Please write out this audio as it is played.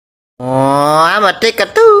a take a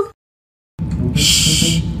two.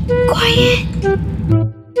 Shh. Quiet.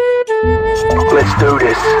 Let's do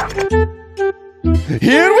this.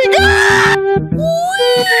 Here we go!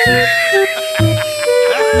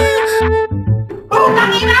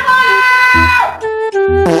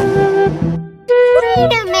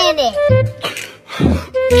 Wait a minute.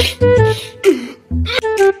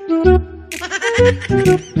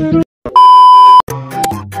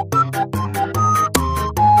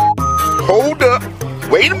 Hold up.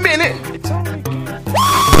 Wait a minute.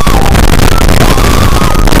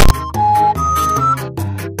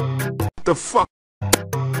 The fuck?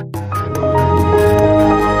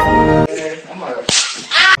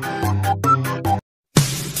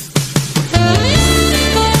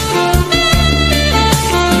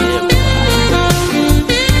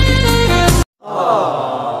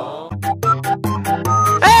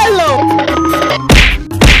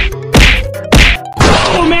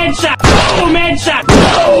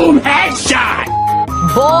 Boom! Headshot!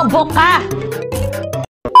 Bobo ka!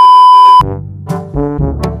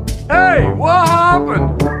 Hey, what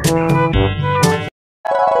happened?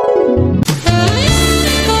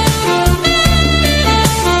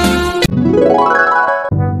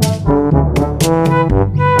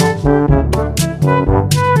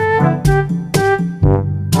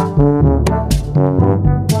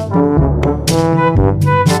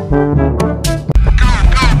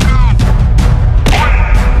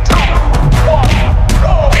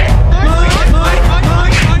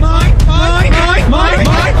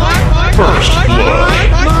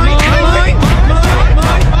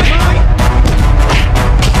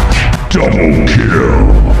 Double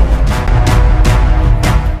kill.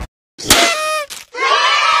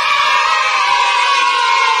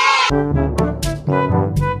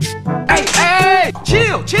 Hey!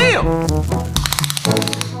 Chill!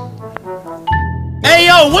 Hey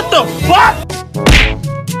yo, what the fuck?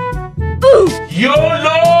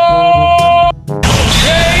 YOLO!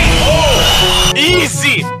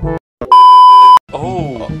 Easy!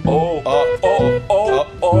 Oh.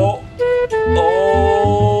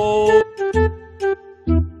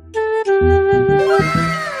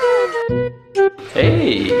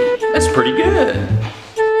 Hey, that's pretty good.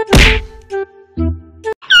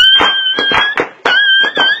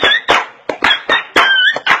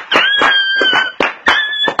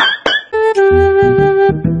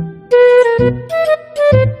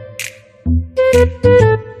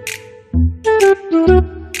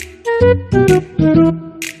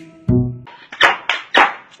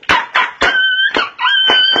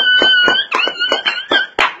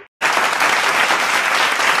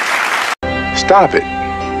 Stop it.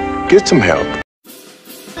 Get some help.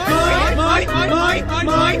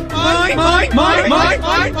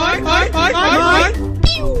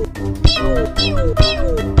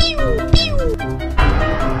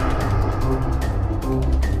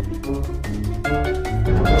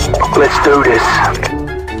 Let's do this.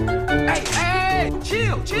 Hey!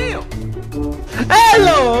 Chill!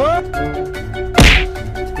 Hello!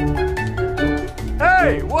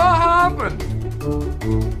 Hey, what happened?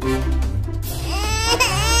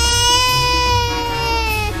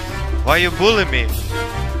 Why you bully me?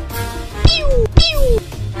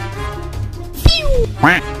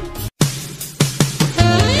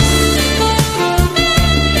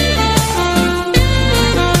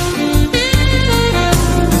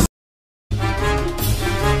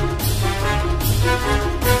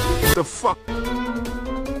 The fuck?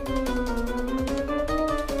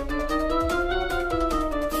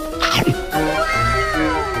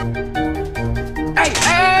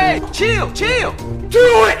 Hey! Chill! Do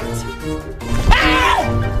it!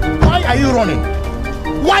 Why are you running?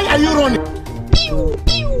 Why are you running?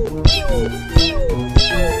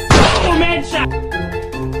 Boom! Headshot!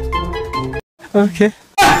 Okay.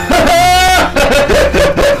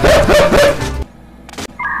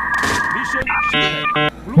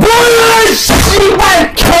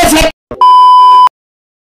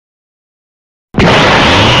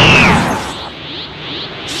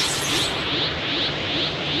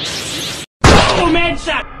 Boom!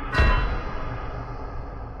 Headshot!